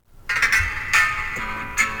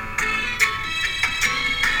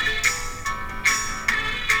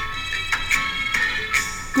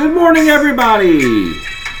Good morning, everybody,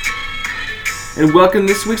 and welcome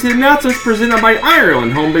to this week's announcements presented by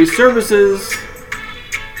Ireland Home-Based Services.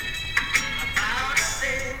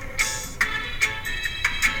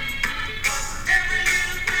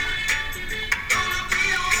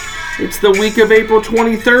 It's the week of April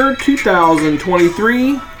 23rd,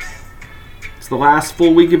 2023. It's the last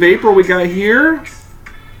full week of April we got here.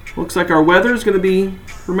 Looks like our weather is going to be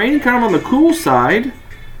remaining kind of on the cool side.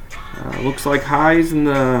 Looks like highs in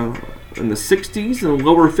the 60s and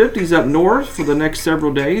lower 50s up north for the next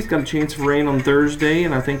several days. Got a chance for rain on Thursday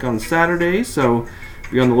and I think on Saturday, so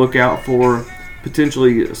be on the lookout for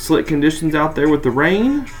potentially slick conditions out there with the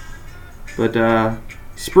rain. But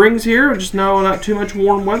spring's here, just not too much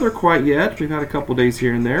warm weather quite yet. We've had a couple days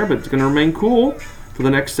here and there, but it's going to remain cool for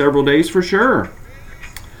the next several days for sure.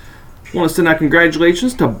 I want to send out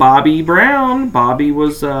congratulations to Bobby Brown. Bobby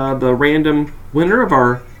was the random winner of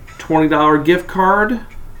our $20 gift card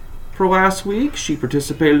for last week. She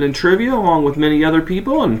participated in trivia along with many other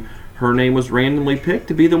people, and her name was randomly picked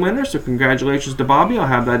to be the winner. So congratulations to Bobby. I'll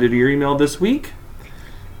have that in your email this week.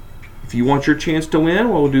 If you want your chance to win,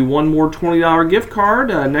 we'll do one more $20 gift card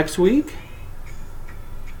next week.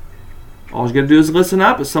 All you're going to do is listen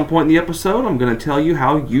up. At some point in the episode, I'm going to tell you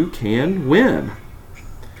how you can win.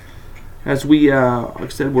 As we, like I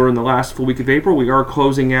said, we're in the last full week of April. We are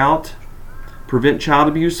closing out Prevent Child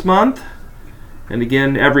Abuse Month. And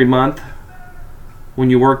again, every month when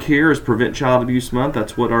you work here is Prevent Child Abuse Month.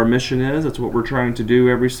 That's what our mission is. That's what we're trying to do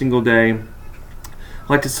every single day. I'd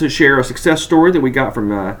like to share a success story that we got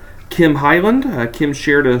from Kim Highland. Kim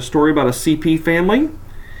shared a story about a CP family.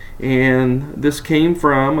 And this came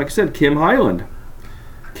from, like I said, Kim Highland.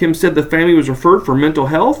 Kim said the family was referred for mental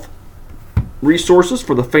health, resources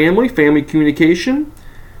for the family communication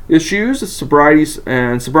issues, sobriety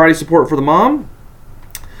support for the mom.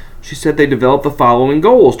 She said they developed the following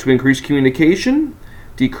goals: to increase communication,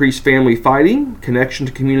 decrease family fighting, connection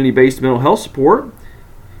to community-based mental health support,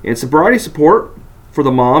 and sobriety support for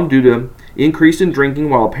the mom due to increase in drinking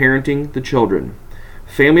while parenting the children.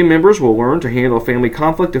 Family members will learn to handle family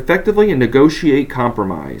conflict effectively and negotiate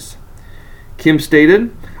compromise. Kim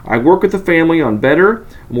stated, I work with the family on better,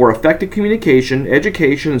 more effective communication,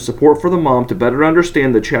 education, and support for the mom to better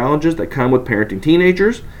understand the challenges that come with parenting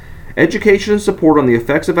teenagers, education and support on the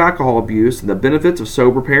effects of alcohol abuse and the benefits of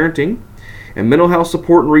sober parenting, and mental health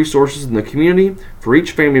support and resources in the community for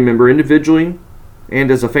each family member individually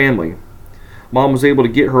and as a family. Mom was able to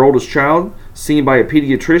get her oldest child seen by a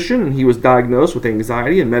pediatrician, and he was diagnosed with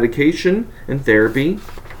anxiety, and medication and therapy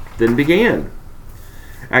then began.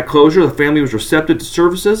 At closure, the family was receptive to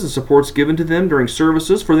services and supports given to them during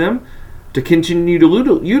services for them to continue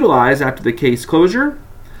to utilize after the case closure.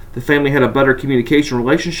 The family had a better communication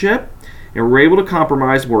relationship and were able to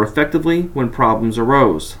compromise more effectively when problems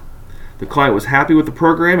arose. The client was happy with the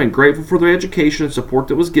program and grateful for the education and support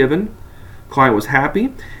that was given. The client was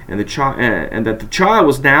happy and that the child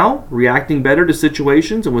was now reacting better to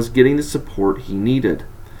situations and was getting the support he needed.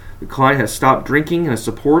 The client has stopped drinking and has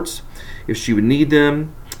supports if she would need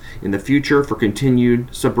them in the future for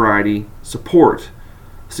continued sobriety support.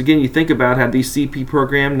 So again, you think about, had these CP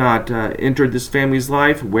program not entered this family's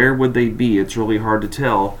life, where would they be? It's really hard to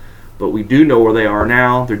tell, but we do know where they are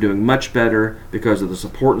now. They're doing much better because of the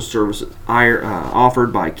support and services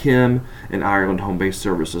offered by Kim and Ireland Home-Based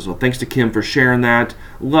Services. So thanks to Kim for sharing that.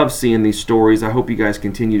 Love seeing these stories. I hope you guys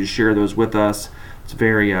continue to share those with us. It's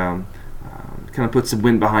very kind of put some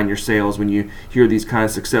wind behind your sails when you hear these kind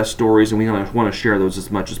of success stories, and we want to share those as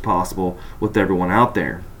much as possible with everyone out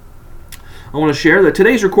there. I want to share that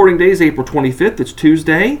today's recording day is April 25th. It's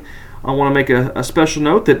Tuesday. I want to make a special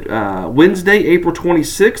note that Wednesday, April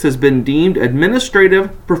 26th, has been deemed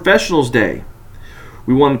Administrative Professionals Day.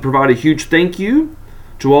 We want to provide a huge thank you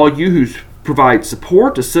to all you who provide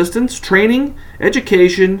support, assistance, training,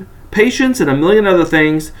 education, patience, and a million other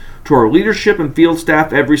things to our leadership and field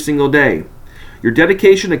staff every single day. Your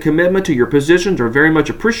dedication and commitment to your positions are very much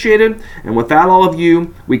appreciated, and without all of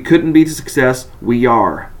you, we couldn't be the success we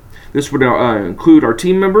are. This would include our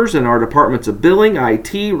team members in our departments of billing,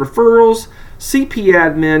 IT, referrals, CP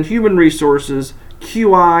admin, human resources,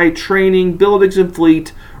 QI, training, buildings and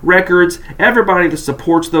fleet, records, everybody that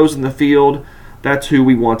supports those in the field. That's who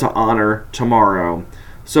we want to honor tomorrow.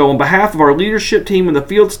 So on behalf of our leadership team and the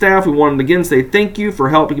field staff, we want to again say thank you for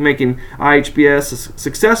helping making IHBS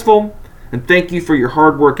successful. And thank you for your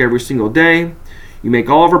hard work every single day. You make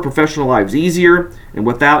all of our professional lives easier, and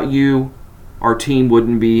without you, our team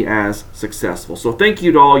wouldn't be as successful. So thank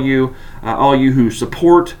you to all you who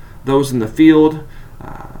support those in the field,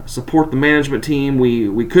 support the management team.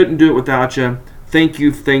 We couldn't do it without you. Thank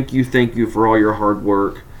you for all your hard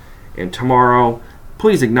work. And tomorrow,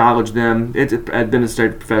 please acknowledge them. It's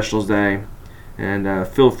Administrative Professionals Day, and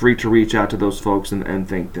feel free to reach out to those folks and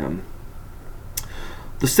thank them.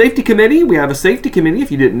 The Safety Committee, we have a Safety Committee,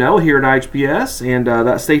 if you didn't know, here at IHBS, and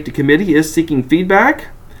that Safety Committee is seeking feedback.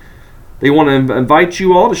 They want to invite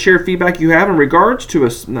you all to share feedback you have in regards to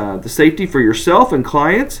the safety for yourself and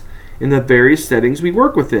clients in the various settings we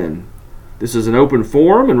work within. This is an open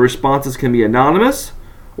forum, and responses can be anonymous,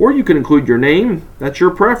 or you can include your name. That's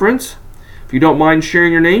your preference. If you don't mind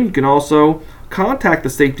sharing your name, you can also contact the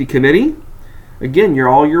Safety Committee. Again,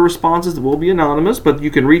 all your responses will be anonymous, but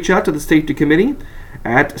you can reach out to the Safety Committee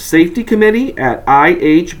at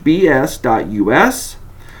safetycommittee@ihbs.us.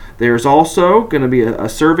 There's also going to be a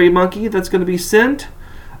survey monkey that's going to be sent.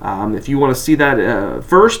 If you want to see that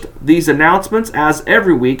first, these announcements, as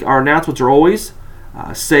every week, our announcements are always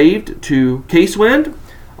saved to CaseWind.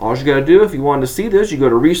 All you got to do, if you want to see this, you go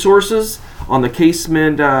to Resources on the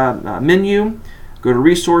CaseWind menu. Go to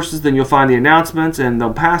Resources, then you'll find the announcements, and the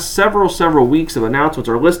past several weeks of announcements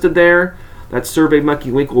are listed there. That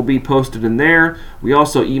SurveyMonkey link will be posted in there. We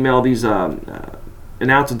also email these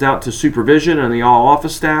announcements out to supervision and the all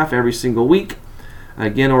office staff every single week.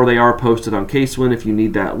 Again, or they are posted on CaseWind if you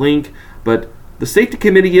need that link. But the Safety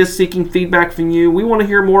Committee is seeking feedback from you. We want to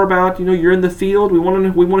hear more about, you're in the field. We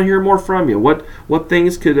want to hear more from you. What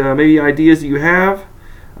things could maybe ideas that you have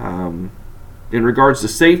in regards to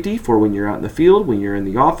safety for when you're out in the field, when you're in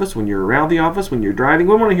the office, when you're around the office, when you're driving.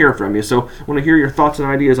 We want to hear from you. So we want to hear your thoughts and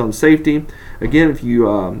ideas on safety. Again, if you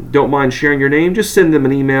don't mind sharing your name, just send them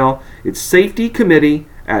an email. It's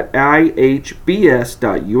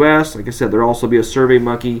safetycommittee@ihbs.us. Like I said, there'll also be a Survey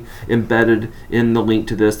Monkey embedded in the link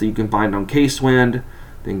to this that you can find on CaseWind.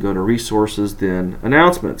 Then go to Resources, then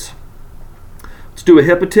Announcements. Let's do a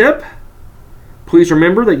HIPAA tip. Please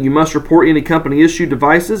remember that you must report any company-issued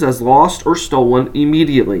devices as lost or stolen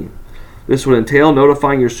immediately. This would entail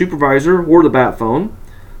notifying your supervisor or the BAT phone,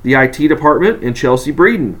 the IT department, and Chelsea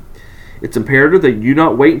Breeden. It's imperative that you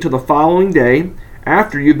not wait until the following day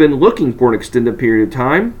after you've been looking for an extended period of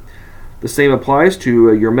time. The same applies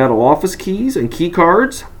to your metal office keys and key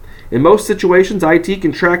cards. In most situations, IT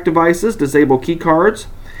can track devices, disable key cards,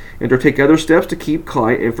 and or take other steps to keep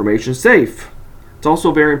client information safe. It's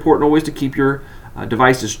also very important always to keep your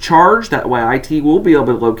devices charged. That way IT will be able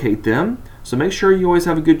to locate them. So make sure you always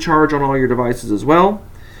have a good charge on all your devices as well.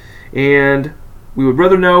 And we would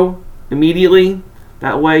rather know immediately.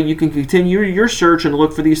 That way you can continue your search and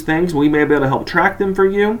look for these things. We may be able to help track them for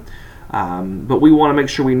you. But we want to make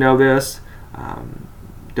sure we know this.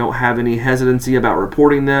 Don't have any hesitancy about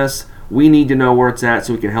reporting this. We need to know where it's at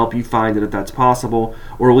so we can help you find it if that's possible,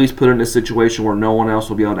 or at least put it in a situation where no one else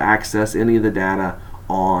will be able to access any of the data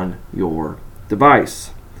on your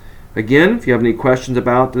device. Again, if you have any questions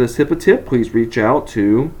about this HIPAA tip, please reach out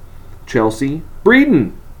to Chelsea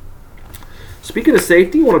Breeden. Speaking of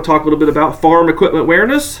safety, I want to talk a little bit about farm equipment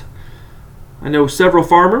awareness. I know several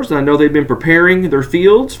farmers, and I know they've been preparing their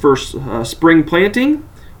fields for spring planting,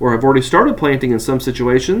 or have already started planting in some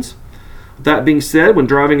situations. With that being said, when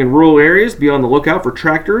driving in rural areas, be on the lookout for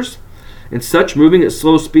tractors and such moving at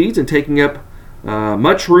slow speeds and taking up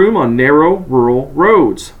much room on narrow rural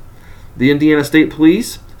roads. The Indiana State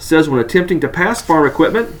Police says when attempting to pass farm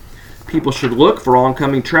equipment, people should look for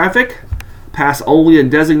oncoming traffic, pass only in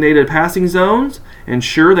designated passing zones, and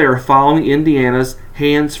ensure they are following Indiana's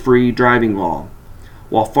hands-free driving law.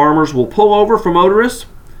 While farmers will pull over for motorists,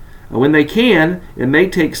 when they can, it may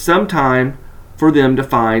take some time for them to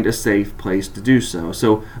find a safe place to do so.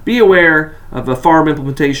 So be aware of the farm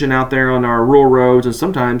implementation out there on our rural roads, and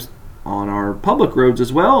sometimes on our public roads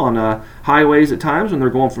as well, on highways at times when they're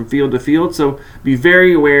going from field to field. So be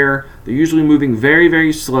very aware. They're usually moving very,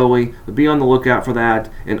 very slowly, but be on the lookout for that,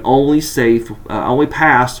 and only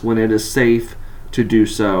pass when it is safe to do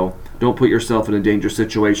so. Don't put yourself in a dangerous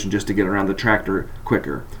situation just to get around the tractor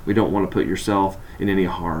quicker. We don't want to put yourself in any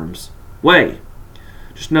harm's way.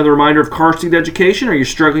 Just another reminder of car seat education. Are you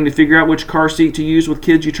struggling to figure out which car seat to use with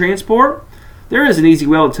kids you transport? There is an easy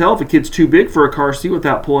way to tell if a kid's too big for a car seat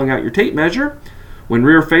without pulling out your tape measure. When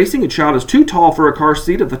rear facing, a child is too tall for a car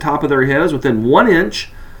seat if the top of their head is within 1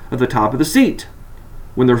 inch of the top of the seat.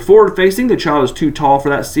 When they're forward facing, the child is too tall for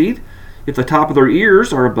that seat if the top of their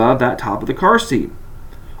ears are above that top of the car seat.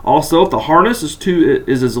 Also, if the harness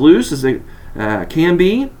is as loose as it can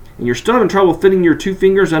be, and you're still having trouble fitting your 2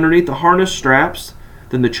 fingers underneath the harness straps,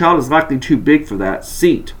 then the child is likely too big for that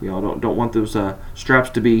seat. We all don't want those straps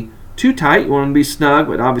to be too tight. You want them to be snug,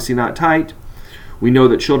 but obviously not tight. We know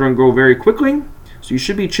that children grow very quickly, so you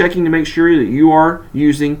should be checking to make sure that you are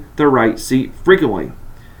using the right seat frequently.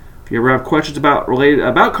 If you ever have questions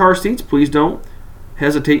about car seats, please don't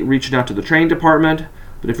hesitate reaching out to the training department.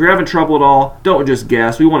 But if you're having trouble at all, don't just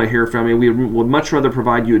guess. We want to hear from you. We would much rather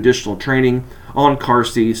provide you additional training on car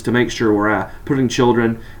seats to make sure we're putting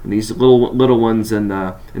children and these little ones in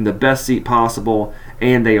the best seat possible,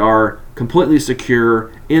 and they are completely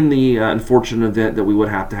secure in the unfortunate event that we would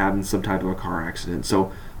have to have in some type of a car accident.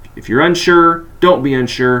 So if you're unsure, don't be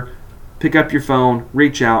unsure. Pick up your phone,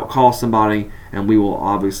 reach out, call somebody, and we will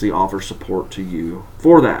obviously offer support to you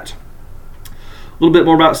for that. A little bit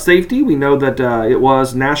more about safety. We know that it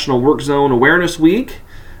was National Work Zone Awareness Week.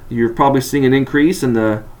 You're probably seeing an increase in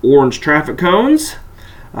the orange traffic cones.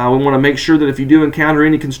 We want to make sure that if you do encounter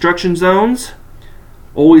any construction zones,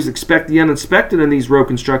 always expect the unexpected in these road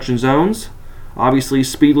construction zones. Obviously,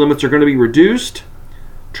 speed limits are going to be reduced.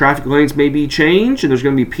 Traffic lanes may be changed, and there's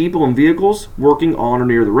going to be people and vehicles working on or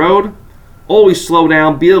near the road. Always slow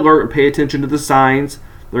down, be alert, and pay attention to the signs.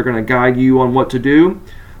 They're going to guide you on what to do.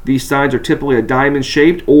 These signs are typically a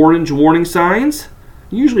diamond-shaped orange warning signs,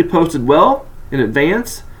 usually posted well in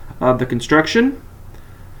advance of the construction.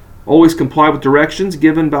 Always comply with directions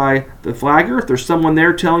given by the flagger. If there's someone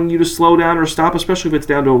there telling you to slow down or stop, especially if it's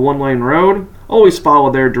down to a one-lane road, always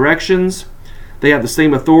follow their directions. They have the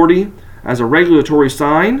same authority as a regulatory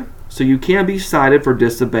sign, so you can be cited for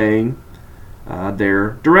disobeying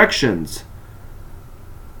their directions.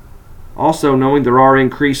 Also, knowing there are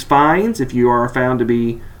increased fines if you are found to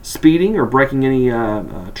be speeding or breaking any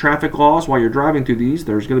traffic laws while you're driving through these.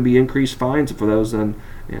 There's going to be increased fines for those and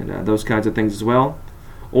those kinds of things as well.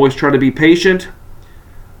 Always try to be patient.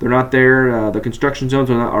 They're not there. The construction zones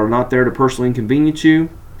are not there to personally inconvenience you.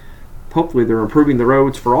 Hopefully, they're improving the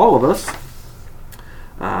roads for all of us.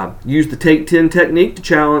 Use the Take 10 technique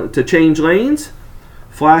to change lanes.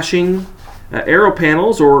 Flashing arrow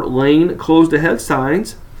panels or lane closed ahead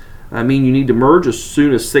signs mean you need to merge as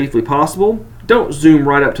soon as safely possible. Don't zoom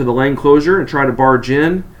right up to the lane closure and try to barge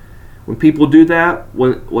in. When people do that,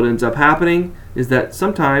 what ends up happening is that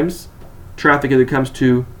sometimes traffic either comes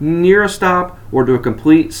to near a stop or to a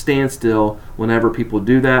complete standstill. Whenever people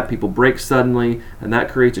do that, people brake suddenly, and that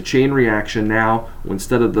creates a chain reaction. Now,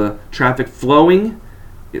 instead of the traffic flowing,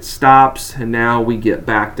 it stops, and now we get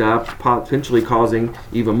backed up, potentially causing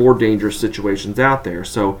even more dangerous situations out there.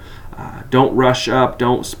 So don't rush up,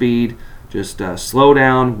 don't speed. Just slow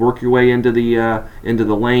down, work your way into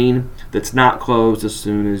the lane that's not closed as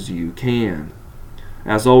soon as you can.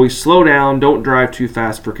 As always, slow down. Don't drive too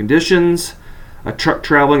fast for conditions. A truck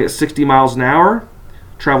traveling at 60 miles an hour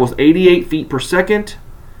travels 88 feet per second.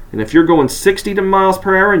 And if you're going 60 miles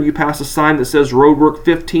per hour and you pass a sign that says roadwork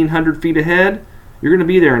 1,500 feet ahead, you're going to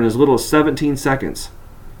be there in as little as 17 seconds.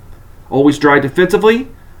 Always drive defensively.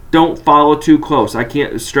 Don't follow too close. I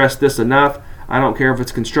can't stress this enough. I don't care if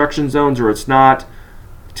it's construction zones or it's not.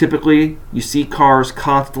 Typically, you see cars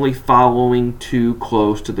constantly following too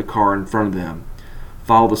close to the car in front of them.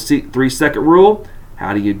 Follow the 3-second rule.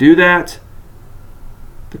 How do you do that?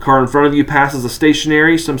 The car in front of you passes a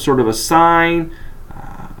stationary, some sort of a sign,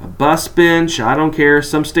 a bus bench, I don't care,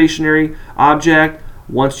 some stationary object.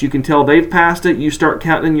 Once you can tell they've passed it, you start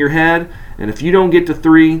counting in your head. And if you don't get to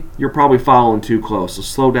 3, you're probably following too close. So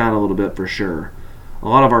slow down a little bit for sure. A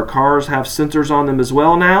lot of our cars have sensors on them as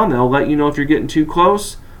well now, and they'll let you know if you're getting too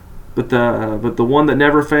close. But the one that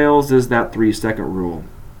never fails is that 3-second rule.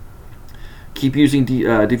 Keep using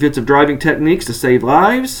defensive driving techniques to save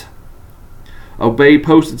lives. Obey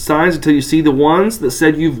posted signs until you see the ones that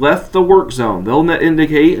said you've left the work zone. They'll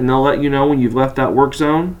indicate and they'll let you know when you've left that work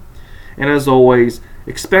zone. And as always,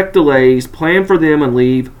 expect delays, plan for them, and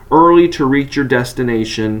leave early to reach your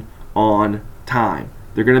destination on time.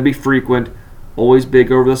 They're going to be frequent. Always big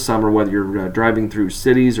over the summer, whether you're driving through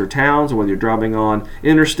cities or towns, or whether you're driving on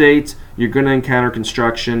interstates, you're going to encounter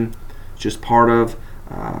construction. It's just part of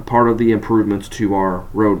the improvements to our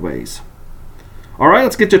roadways. All right,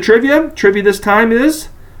 let's get to trivia. Trivia this time is,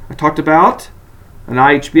 I talked about an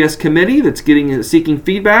IHBS committee that's seeking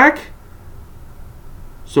feedback.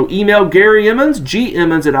 So email Gary Emmons,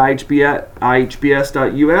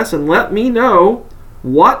 gemmons@ihbs.us, and let me know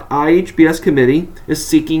what IHBS committee is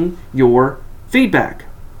seeking your feedback.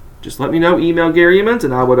 Just let me know. Email Gary Emmons,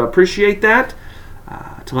 and I would appreciate that.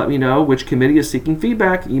 To let me know which committee is seeking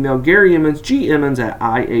feedback, email Gary Emmons,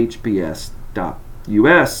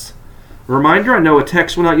 gemmons@ihbs.us. A reminder, I know a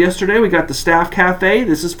text went out yesterday. We got the Staff Cafe.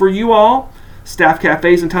 This is for you all. Staff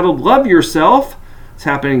Cafe is entitled Love Yourself. It's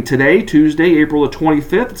happening today, Tuesday, April the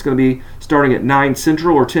 25th. It's going to be starting at 9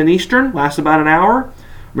 Central or 10 Eastern. Lasts about an hour.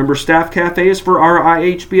 Remember, Staff Cafe is for our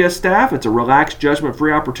IHBS staff. It's a relaxed,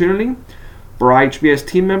 judgment-free opportunity for IHBS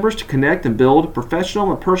team members to connect and build professional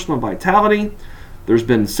and personal vitality. There's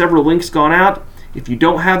been several links gone out. If you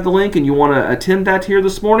don't have the link and you want to attend that here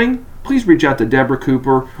this morning, please reach out to Deborah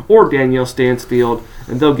Cooper or Danielle Stansfield,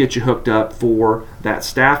 and they'll get you hooked up for that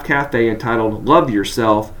staff cafe entitled Love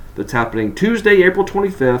Yourself that's happening Tuesday, April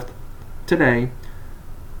 25th, today,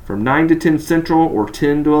 from 9 to 10 Central or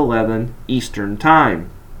 10 to 11 Eastern Time.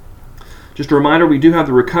 Just a reminder, we do have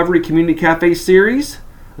the Recovery Community Cafe series,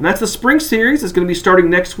 and that's the spring series. It's going to be starting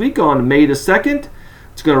next week on May the 2nd.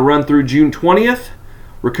 It's going to run through June 20th.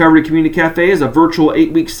 Recovery Community Cafe is a virtual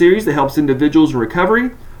 8-week series that helps individuals in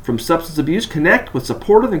recovery from substance abuse connect with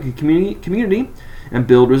supportive and community and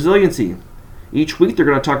build resiliency. Each week they're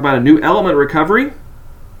going to talk about a new element of recovery,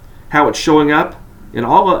 how it's showing up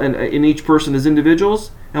in each person as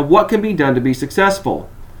individuals, and what can be done to be successful.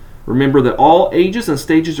 Remember that all ages and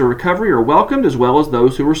stages of recovery are welcomed, as well as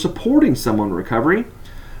those who are supporting someone in recovery.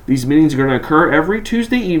 These meetings are going to occur every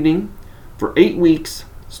Tuesday evening for 8 weeks,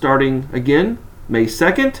 starting again May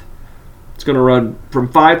 2nd. It's going to run from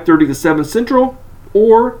 5:30 to 7 Central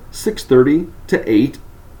or 6:30 to 8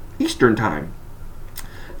 Eastern Time.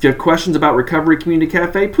 If you have questions about Recovery Community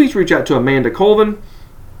Cafe, please reach out to Amanda Colvin.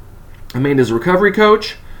 Amanda's a recovery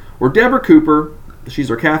coach, or Deborah Cooper.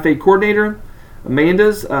 She's our cafe coordinator.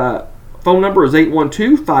 Amanda's phone number is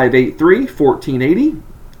 812-583-1480.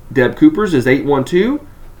 Deb Cooper's is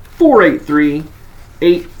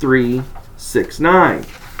 812-483-8369.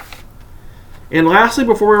 And lastly,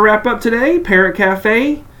 before we wrap up today, Parent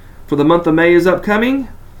Cafe for the month of May is upcoming.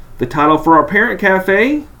 The title for our Parent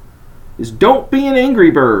Cafe is Don't Be an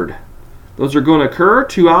Angry Bird. Those are going to occur.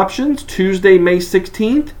 2 options. Tuesday, May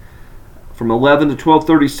 16th from 11 to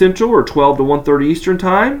 12:30 Central or 12 to 1:30 Eastern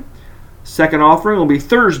Time. Second offering will be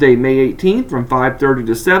Thursday, May 18th from 5:30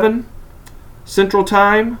 to 7 Central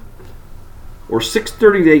Time or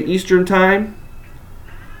 6:30 to 8 Eastern Time.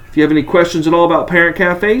 If you have any questions at all about Parent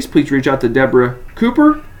Cafes, please reach out to Deborah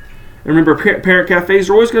Cooper. And remember, Parent Cafes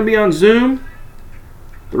are always going to be on Zoom.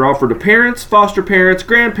 They're offered to parents, foster parents,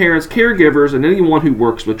 grandparents, caregivers, and anyone who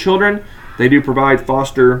works with children. They do provide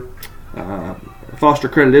foster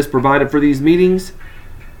credit is provided for these meetings.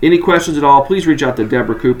 Any questions at all, please reach out to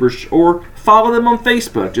Deborah Cooper or follow them on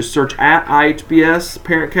Facebook. Just search at IHBS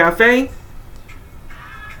Parent Cafe,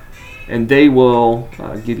 and they will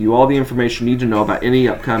give you all the information you need to know about any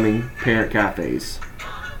upcoming Parent Cafes.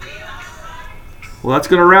 Well, that's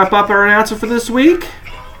going to wrap up our announcement for this week.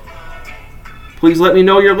 Please let me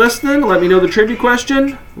know you're listening. Let me know the trivia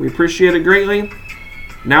question. We appreciate it greatly.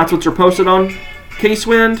 Announcements are posted on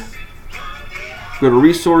Casewind. Go to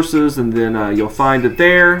resources, and then you'll find it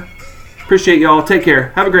there. Appreciate y'all. Take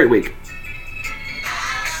care. Have a great week.